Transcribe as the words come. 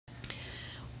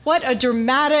What a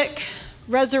dramatic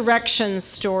resurrection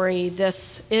story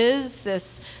this is,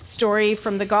 this story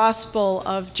from the Gospel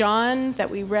of John that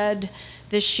we read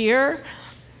this year.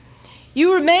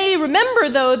 You may remember,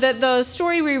 though, that the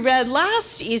story we read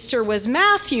last Easter was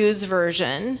Matthew's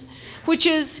version, which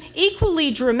is equally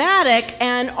dramatic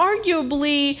and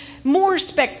arguably more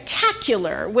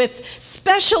spectacular, with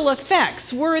special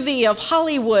effects worthy of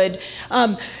Hollywood,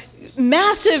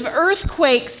 massive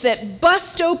earthquakes that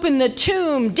bust open the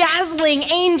tomb, dazzling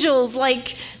angels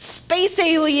like space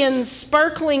aliens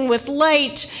sparkling with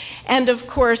light, and of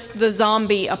course the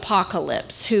zombie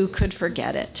apocalypse. Who could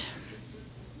forget it?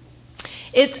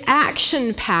 It's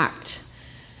action-packed,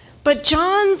 but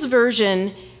John's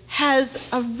version has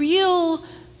a real,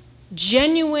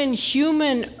 genuine,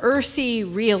 human, earthy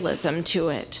realism to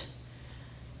it.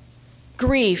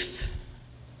 Grief,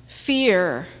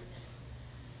 fear,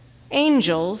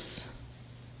 angels,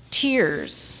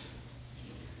 tears,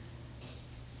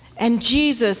 and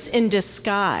Jesus in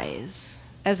disguise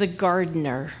as a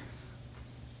gardener.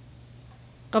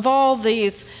 Of all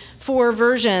these four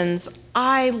versions,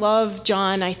 I love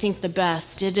John, I think, the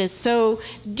best. It is so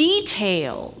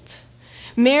detailed.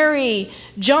 Mary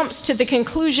jumps to the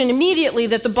conclusion immediately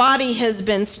that the body has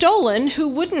been stolen. Who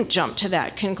wouldn't jump to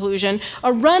that conclusion?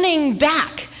 A running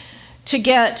back to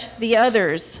get the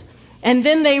others. And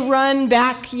then they run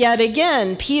back yet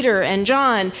again, Peter and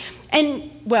John.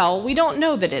 And, well, we don't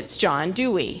know that it's John,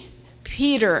 do we?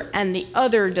 Peter and the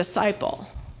other disciple.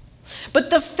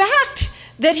 But the fact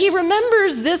that he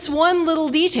remembers this one little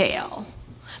detail,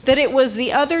 that it was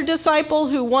the other disciple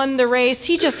who won the race,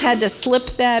 he just had to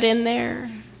slip that in there.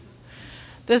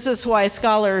 This is why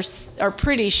scholars are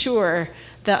pretty sure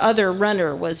the other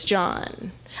runner was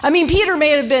John. I mean, Peter may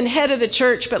have been head of the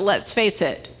church, but let's face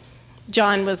it,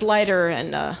 John was lighter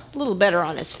and a little better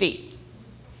on his feet.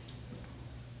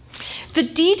 The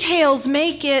details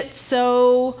make it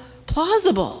so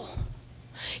plausible.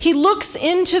 He looks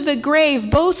into the grave,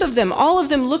 both of them, all of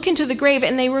them look into the grave,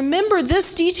 and they remember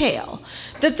this detail,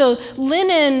 that the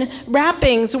linen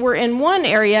wrappings were in one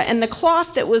area and the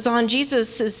cloth that was on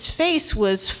Jesus' face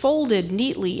was folded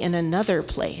neatly in another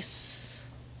place.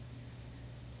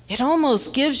 It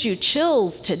almost gives you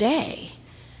chills today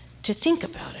to think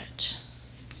about it.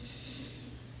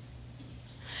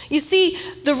 You see,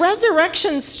 the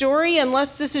resurrection story,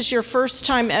 unless this is your first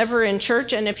time ever in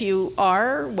church, and if you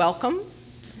are, welcome.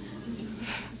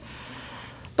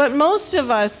 But most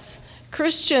of us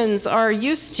Christians are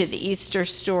used to the Easter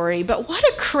story, but what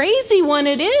a crazy one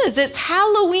it is. It's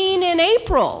Halloween in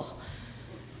April.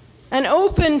 An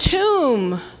open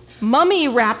tomb, mummy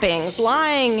wrappings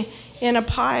lying in a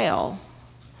pile.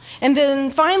 And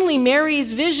then finally,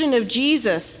 Mary's vision of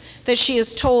Jesus that she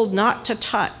is told not to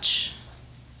touch.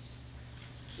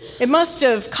 It must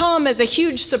have come as a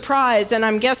huge surprise, and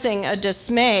I'm guessing a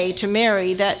dismay to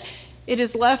Mary, that it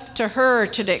is left to her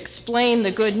to explain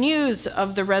the good news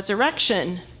of the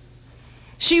resurrection.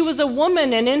 She was a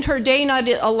woman, and in her day not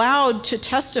allowed to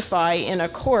testify in a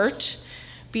court,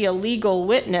 be a legal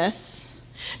witness.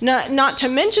 Not to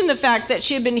mention the fact that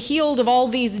she had been healed of all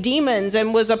these demons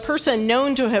and was a person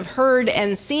known to have heard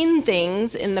and seen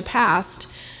things in the past.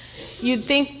 You'd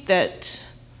think that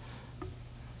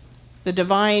the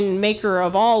divine maker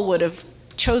of all would have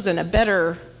chosen a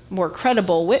better, more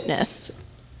credible witness.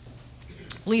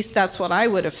 At least that's what I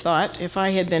would have thought if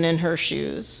I had been in her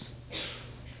shoes.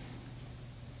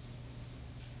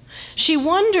 She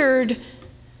wondered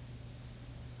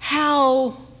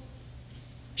how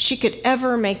she could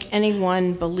ever make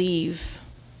anyone believe.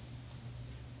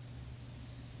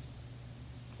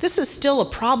 This is still a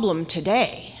problem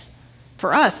today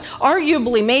for us,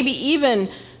 arguably maybe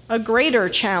even a greater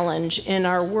challenge in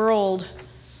our world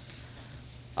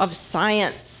of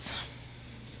science.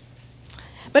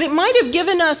 But it might have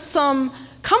given us some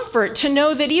comfort to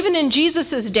know that even in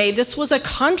Jesus' day, this was a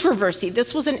controversy.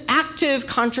 This was an active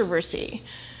controversy.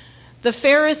 The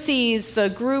Pharisees, the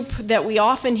group that we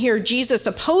often hear Jesus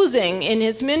opposing in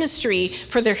his ministry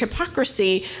for their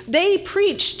hypocrisy, they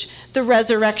preached the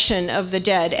resurrection of the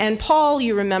dead. And Paul,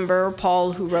 you remember,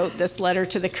 Paul who wrote this letter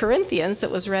to the Corinthians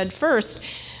that was read first,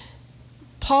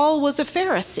 Paul was a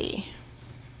Pharisee.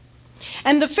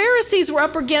 And the Pharisees were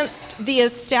up against the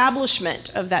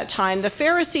establishment of that time. The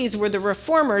Pharisees were the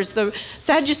reformers. The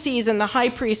Sadducees and the high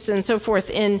priests and so forth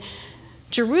in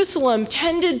Jerusalem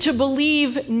tended to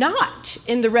believe not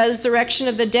in the resurrection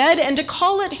of the dead and to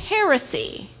call it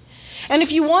heresy. And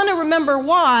if you want to remember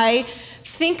why,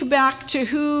 think back to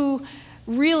who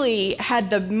really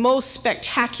had the most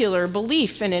spectacular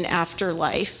belief in an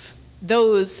afterlife.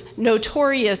 Those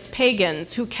notorious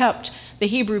pagans who kept the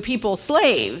Hebrew people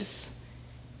slaves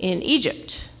in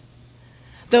Egypt.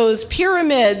 Those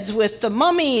pyramids with the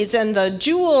mummies and the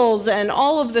jewels and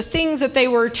all of the things that they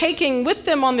were taking with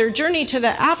them on their journey to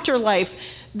the afterlife,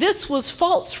 this was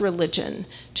false religion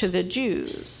to the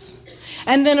Jews.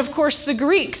 And then, of course, the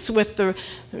Greeks with the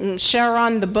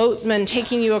Charon, the boatman,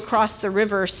 taking you across the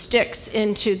river Styx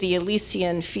into the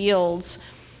Elysian fields.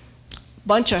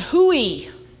 Bunch of hooey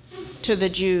to the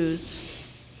Jews.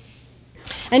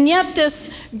 And yet this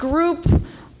group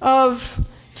of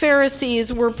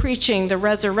Pharisees were preaching the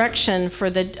resurrection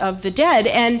of the dead,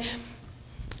 and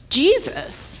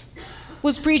Jesus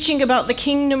was preaching about the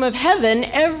kingdom of heaven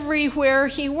everywhere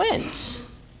he went.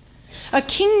 A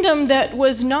kingdom that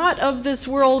was not of this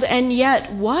world and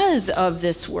yet was of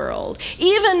this world.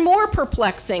 Even more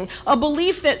perplexing, a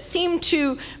belief that seemed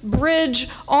to bridge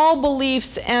all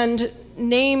beliefs and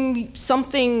name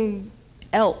something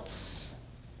else.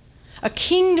 A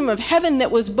kingdom of heaven that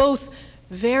was both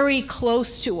very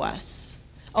close to us,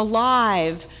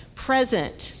 alive,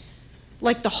 present,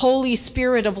 like the Holy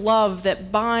Spirit of love that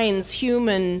binds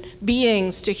human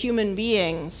beings to human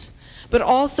beings, but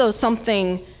also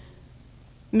something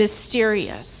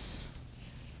mysterious,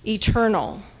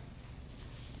 eternal,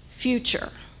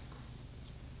 future.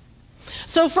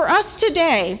 So for us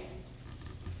today,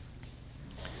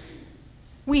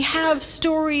 we have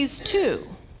stories too.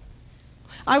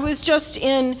 I was just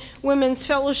in Women's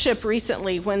Fellowship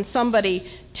recently when somebody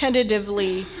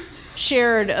tentatively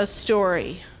shared a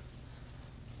story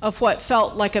of what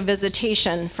felt like a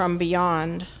visitation from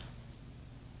beyond.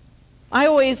 I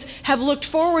always have looked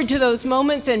forward to those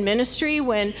moments in ministry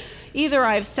when either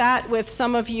I've sat with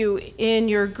some of you in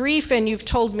your grief and you've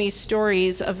told me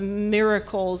stories of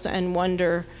miracles and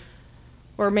wonder,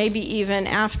 or maybe even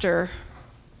after.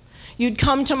 You'd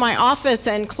come to my office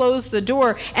and close the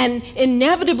door and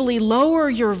inevitably lower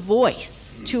your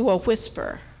voice to a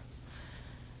whisper.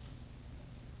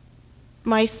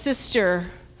 My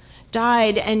sister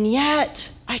died, and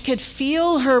yet I could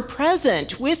feel her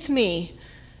present with me.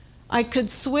 I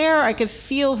could swear I could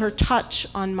feel her touch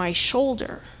on my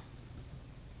shoulder.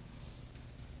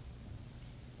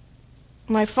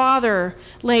 My father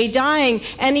lay dying,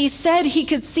 and he said he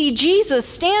could see Jesus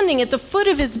standing at the foot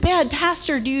of his bed.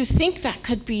 Pastor, do you think that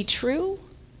could be true?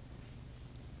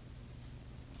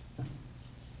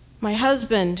 My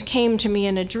husband came to me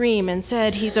in a dream and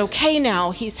said, he's okay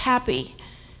now, he's happy.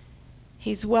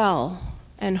 He's well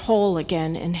and whole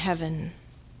again in heaven.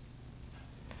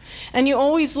 And you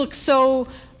always look so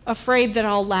afraid that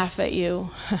I'll laugh at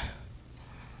you.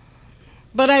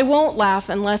 But I won't laugh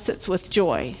unless it's with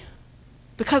joy.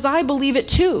 Because I believe it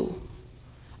too.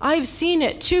 I've seen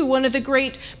it too. One of the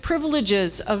great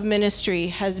privileges of ministry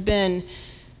has been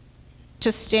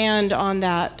to stand on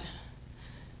that,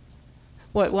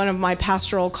 what one of my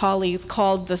pastoral colleagues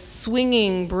called the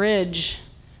swinging bridge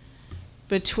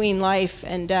between life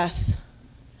and death,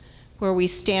 where we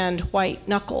stand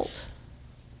white-knuckled,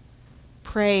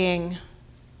 praying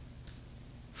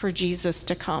for Jesus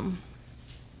to come.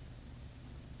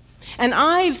 And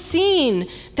I've seen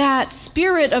that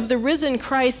spirit of the risen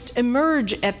Christ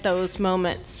emerge at those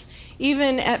moments,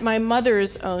 even at my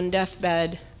mother's own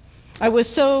deathbed. I was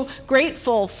so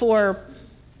grateful for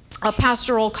a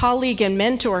pastoral colleague and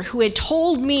mentor who had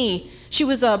told me, she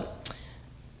was a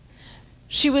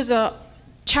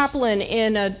chaplain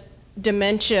in a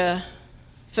dementia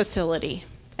facility,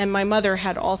 and my mother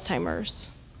had Alzheimer's.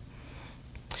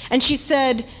 And she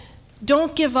said,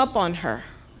 don't give up on her.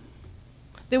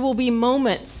 There will be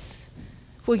moments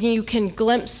when you can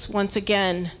glimpse once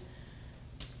again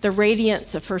the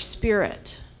radiance of her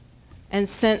spirit and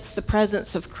sense the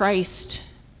presence of Christ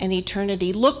and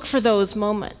eternity. Look for those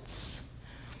moments.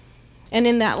 And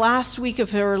in that last week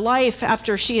of her life,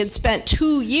 after she had spent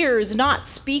 2 years not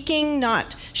speaking,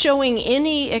 not showing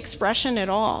any expression at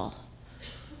all,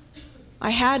 I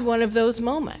had one of those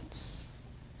moments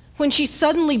when she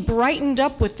suddenly brightened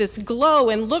up with this glow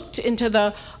and looked into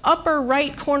the upper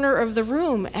right corner of the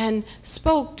room and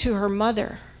spoke to her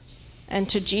mother and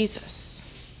to Jesus.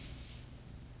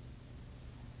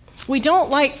 We don't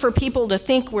like for people to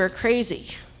think we're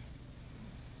crazy,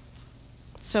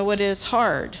 so it is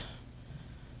hard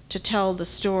to tell the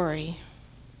story.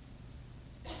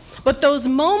 But those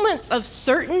moments of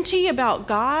certainty about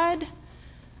God,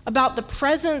 about the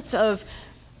presence of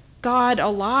God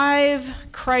alive,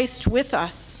 Christ with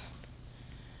us,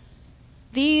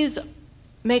 these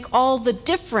make all the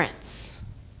difference.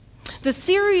 The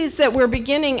series that we're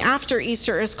beginning after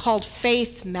Easter is called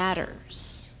Faith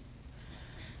Matters.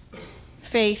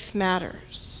 Faith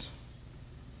matters.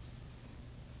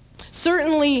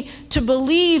 Certainly, to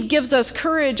believe gives us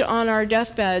courage on our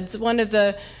deathbeds. One of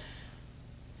the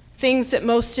things that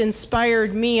most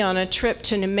inspired me on a trip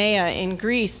to Nemea in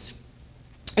Greece.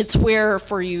 It's where,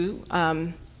 for you,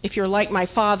 if you're like my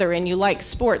father and you like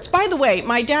sports. By the way,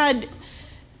 my dad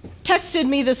texted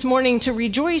me this morning to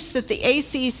rejoice that the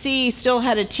ACC still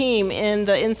had a team in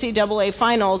the NCAA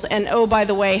finals, and oh, by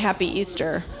the way, happy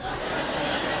Easter.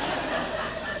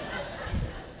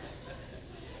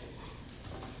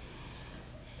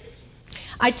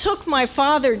 I took my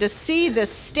father to see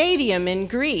this stadium in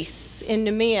Greece, in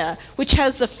Nemea, which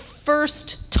has the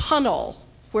first tunnel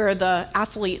where the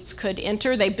athletes could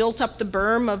enter. They built up the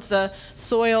berm of the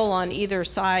soil on either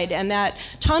side, and that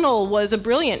tunnel was a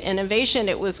brilliant innovation.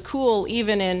 It was cool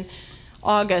even in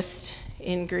August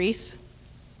in Greece.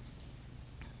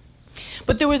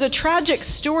 But there was a tragic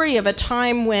story of a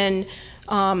time when,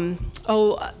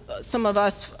 some of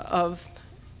us of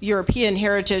European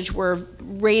heritage were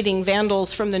raiding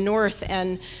Vandals from the north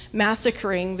and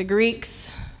massacring the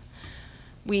Greeks.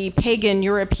 We pagan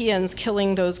Europeans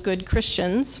killing those good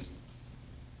Christians.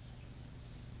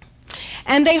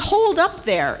 And they holed up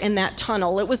there in that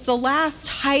tunnel. It was the last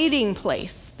hiding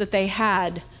place that they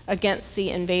had against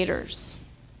the invaders.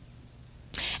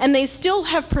 And they still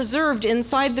have preserved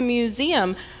inside the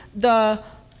museum the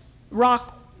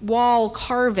rock wall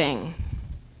carving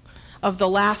of the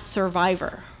last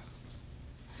survivor.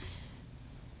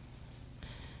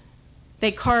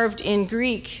 They carved in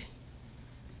Greek,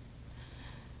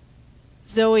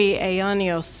 Zoe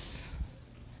Aionios,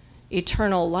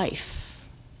 eternal life.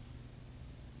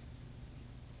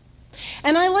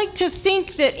 And I like to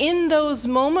think that in those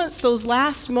moments, those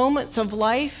last moments of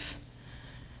life,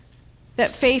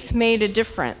 that faith made a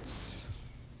difference.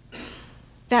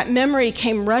 That memory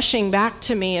came rushing back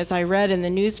to me as I read in the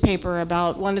newspaper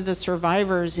about one of the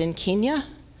survivors in Kenya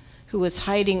who was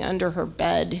hiding under her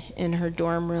bed in her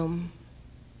dorm room.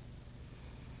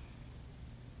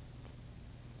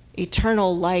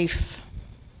 Eternal life.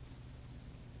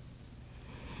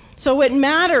 So it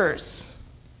matters,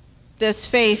 this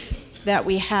faith that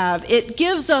we have. It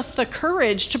gives us the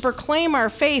courage to proclaim our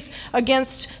faith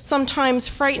against sometimes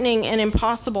frightening and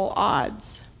impossible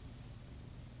odds.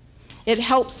 It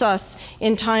helps us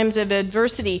in times of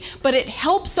adversity, but it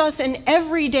helps us in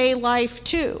everyday life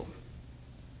too.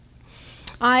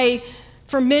 I,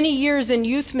 for many years in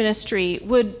youth ministry,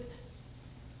 would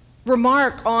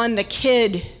remark on the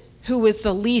kid who was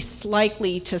the least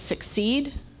likely to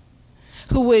succeed,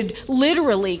 who would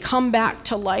literally come back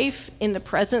to life in the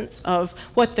presence of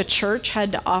what the church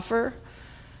had to offer.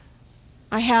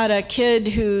 I had a kid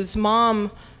whose mom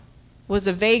was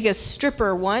a Vegas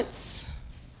stripper once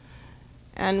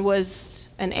and was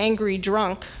an angry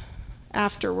drunk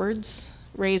afterwards,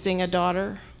 raising a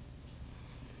daughter.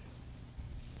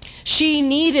 She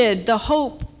needed the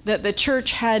hope that the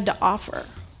church had to offer.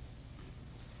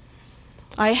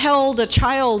 I held a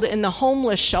child in the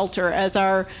homeless shelter as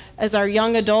our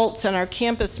young adults and our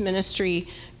campus ministry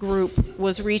group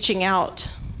was reaching out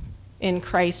in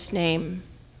Christ's name.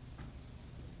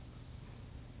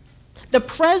 The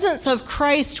presence of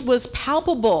Christ was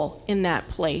palpable in that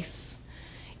place,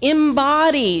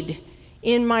 embodied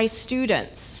in my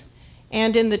students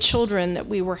and in the children that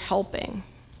we were helping.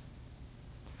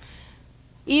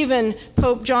 Even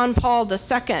Pope John Paul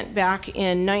II back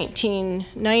in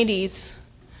 1990s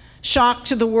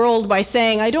shocked the world by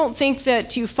saying, "I don't think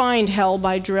that you find hell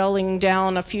by drilling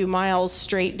down a few miles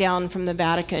straight down from the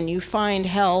Vatican. You find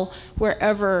hell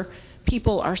wherever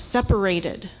people are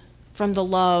separated from the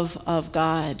love of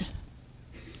God."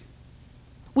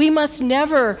 We must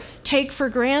never take for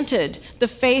granted the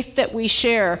faith that we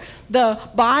share, the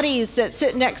bodies that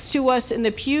sit next to us in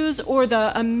the pews, or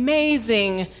the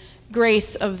amazing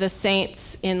grace of the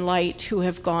saints in light who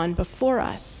have gone before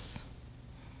us.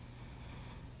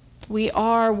 We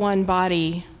are one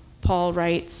body, Paul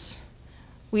writes.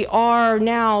 We are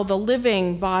now the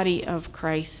living body of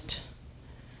Christ.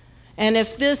 And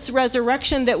if this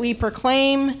resurrection that we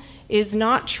proclaim is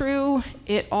not true,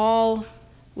 it all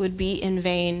would be in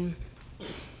vain.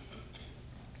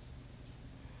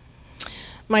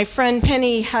 My friend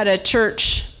Penny had a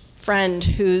church friend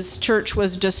whose church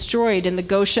was destroyed in the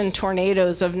Goshen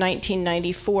tornadoes of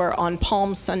 1994 on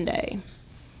Palm Sunday.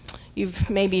 You've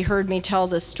maybe heard me tell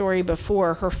this story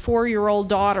before. Her 4-year-old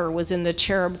daughter was in the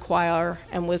cherub choir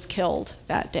and was killed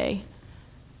that day.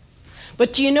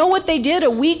 But do you know what they did a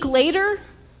week later?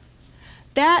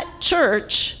 That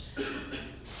church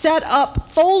set up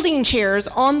folding chairs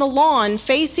on the lawn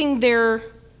facing the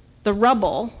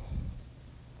rubble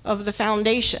of the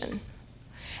foundation.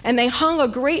 And they hung a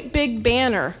great big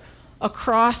banner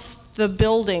across the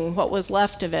building, what was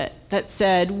left of it, that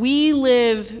said, "We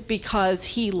live because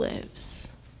he lives."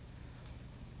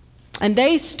 And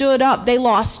they stood up. They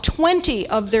lost 20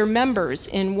 of their members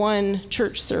in one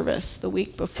church service the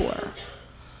week before.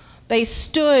 They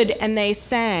stood and they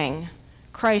sang,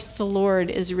 "Christ the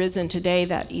Lord is risen today,"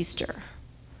 that Easter,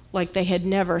 like they had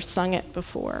never sung it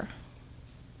before.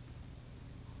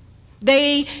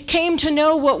 They came to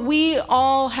know what we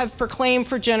all have proclaimed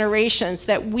for generations,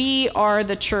 that we are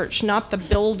the church, not the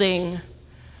building.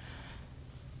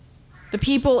 The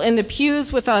people in the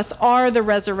pews with us are the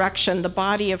resurrection, the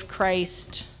body of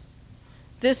Christ.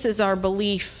 This is our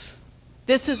belief.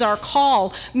 This is our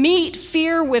call. Meet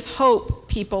fear with hope,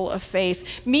 people of faith.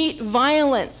 Meet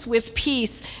violence with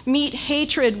peace. Meet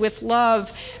hatred with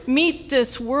love. Meet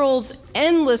this world's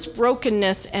endless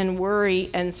brokenness and worry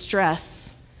and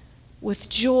stress with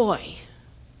joy,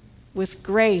 with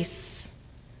grace,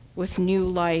 with new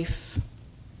life.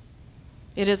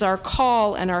 It is our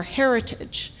call and our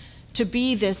heritage to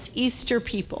be this Easter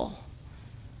people.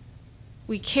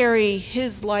 We carry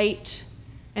his light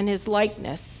and his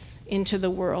likeness into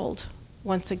the world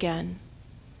once again.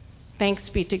 Thanks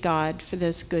be to God for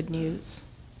this good news.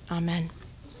 Amen.